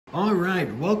All right,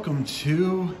 welcome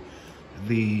to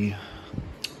the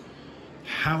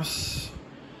house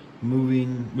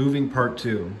moving part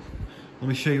 2. Let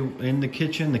me show you in the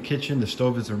kitchen. The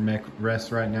stove is at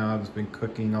rest right now. I've been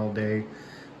cooking all day.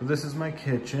 But this is my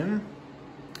kitchen.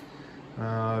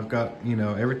 I've got,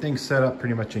 everything set up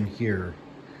pretty much in here.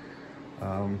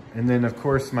 And then of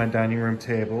course my dining room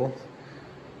table,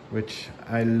 which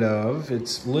I love.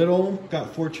 It's little,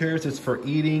 got 4 chairs. It's for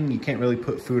eating. You can't really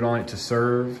put food on it to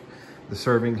serve. The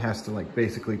serving has to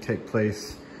basically take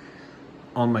place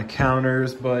on my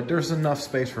counters, but there's enough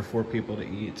space for 4 people to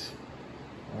eat.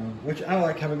 Which I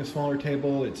like having a smaller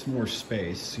table. It's more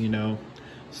space,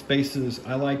 Spaces,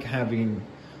 I like having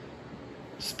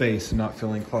space and not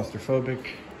feeling claustrophobic.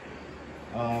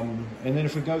 And then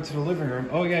if we go to the living room,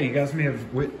 oh yeah, you guys may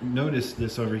have noticed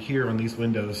this over here on these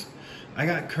windows. I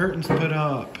got curtains put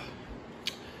up.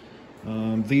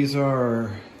 These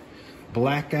are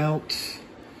blackout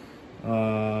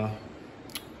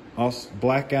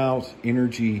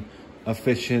energy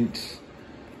efficient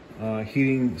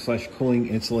heating / cooling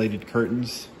insulated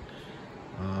curtains.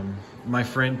 My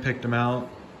friend picked them out.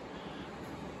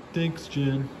 Thanks,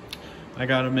 Jen. I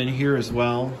got them in here as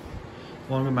well,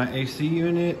 along with my AC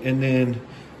unit. And then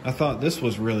I thought this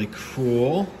was really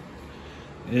cool.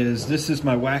 This is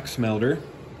my wax melter.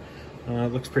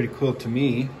 It looks pretty cool to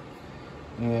me.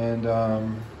 And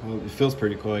well, it feels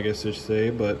pretty cool, I guess I should say,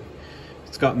 but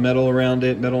it's got metal around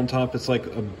it, metal on top. It's like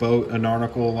a boat, an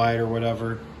article light or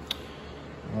whatever.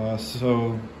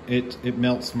 So it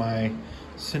melts my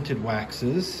scented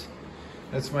waxes.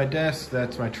 That's my desk,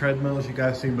 that's my treadmill, as you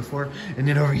guys seen before. And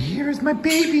then over here is my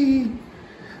baby.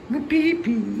 My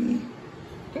baby.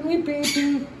 Come here,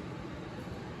 baby.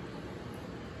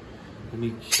 Let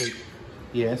me show you.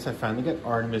 Yes, I finally got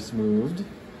Artemis moved.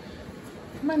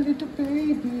 My little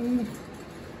baby.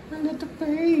 My little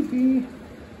baby.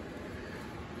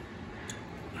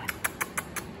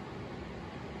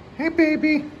 Hey,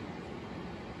 baby.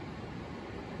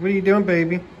 What are you doing,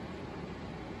 baby?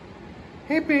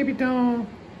 Hey, baby doll.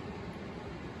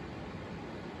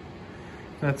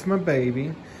 That's my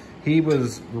baby. He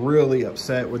was really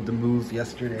upset with the move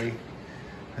yesterday.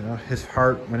 His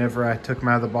heart, whenever I took him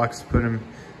out of the box to put him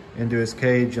into his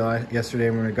cage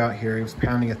yesterday when we got here, he was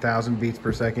pounding 1,000 beats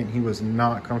per second. He was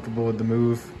not comfortable with the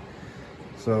move.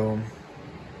 So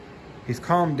he's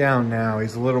calmed down now.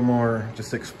 He's a little more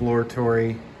just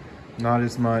exploratory, not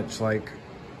as much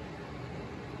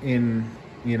in,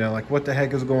 what the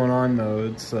heck is going on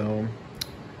mode. So,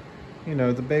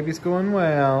 the baby's going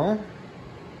well.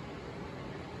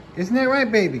 Isn't that right,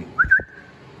 baby?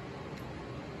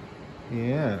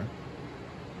 Yeah.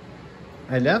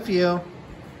 I love you.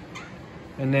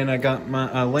 And then I got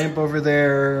my lamp over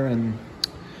there, and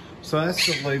so that's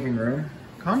the living room.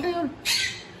 Calm down.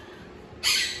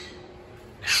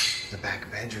 Now, the back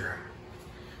bedroom.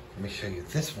 Let me show you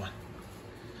this one.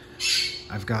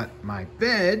 I've got my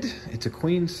bed. It's a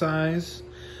queen size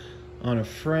on a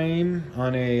frame,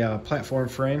 on a platform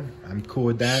frame. I'm cool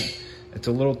with that. It's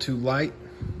a little too light.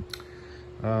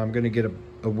 I'm gonna get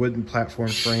a wooden platform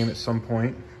frame at some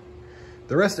point.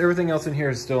 The rest, everything else in here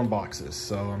is still in boxes.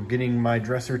 So I'm getting my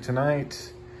dresser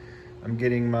tonight. I'm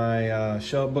getting my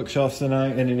bookshelves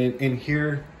tonight. And in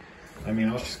here, I'll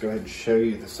just go ahead and show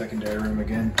you the secondary room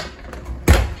again.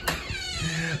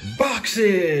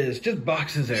 Boxes, just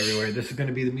boxes everywhere. This is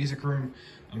gonna be the music room.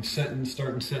 I'm starting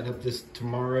setting up this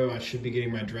tomorrow. I should be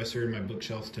getting my dresser and my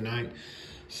bookshelves tonight.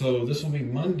 So this will be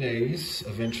Monday's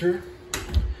adventure.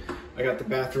 I got the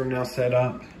bathroom now set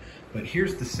up, but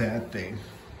here's the sad thing.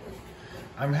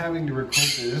 I'm having to record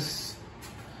this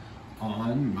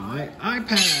on my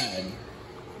iPad.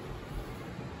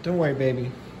 Don't worry, baby.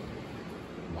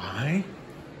 Why?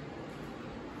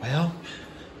 Well,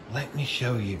 let me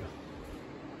show you.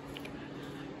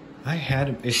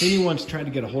 If anyone's trying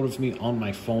to get a hold of me on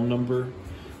my phone number,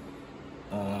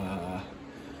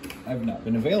 I've not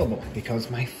been available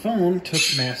because my phone took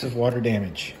massive water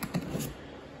damage.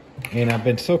 And I've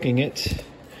been soaking it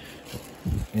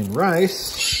in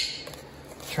rice,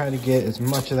 trying to get as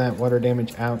much of that water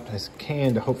damage out as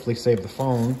can to hopefully save the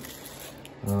phone.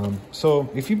 So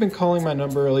if you've been calling my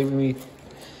number or leaving me,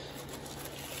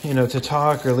 to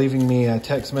talk or leaving me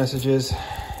text messages,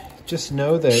 just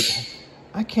know that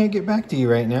I can't get back to you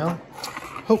right now.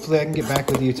 Hopefully I can get back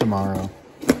with you tomorrow.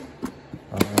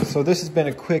 So this has been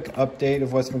a quick update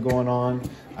of what's been going on.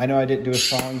 I know I didn't do a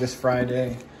song this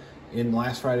Friday. In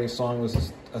last Friday's song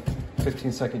was a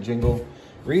 15-second jingle.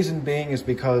 Reason being is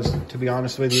because, to be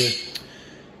honest with you,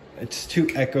 it's too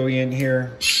echoey in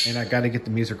here, and I got to get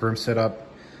the music room set up.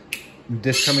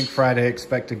 This coming Friday,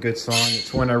 expect a good song.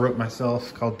 It's one I wrote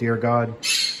myself called Dear God.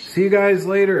 See you guys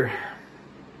later.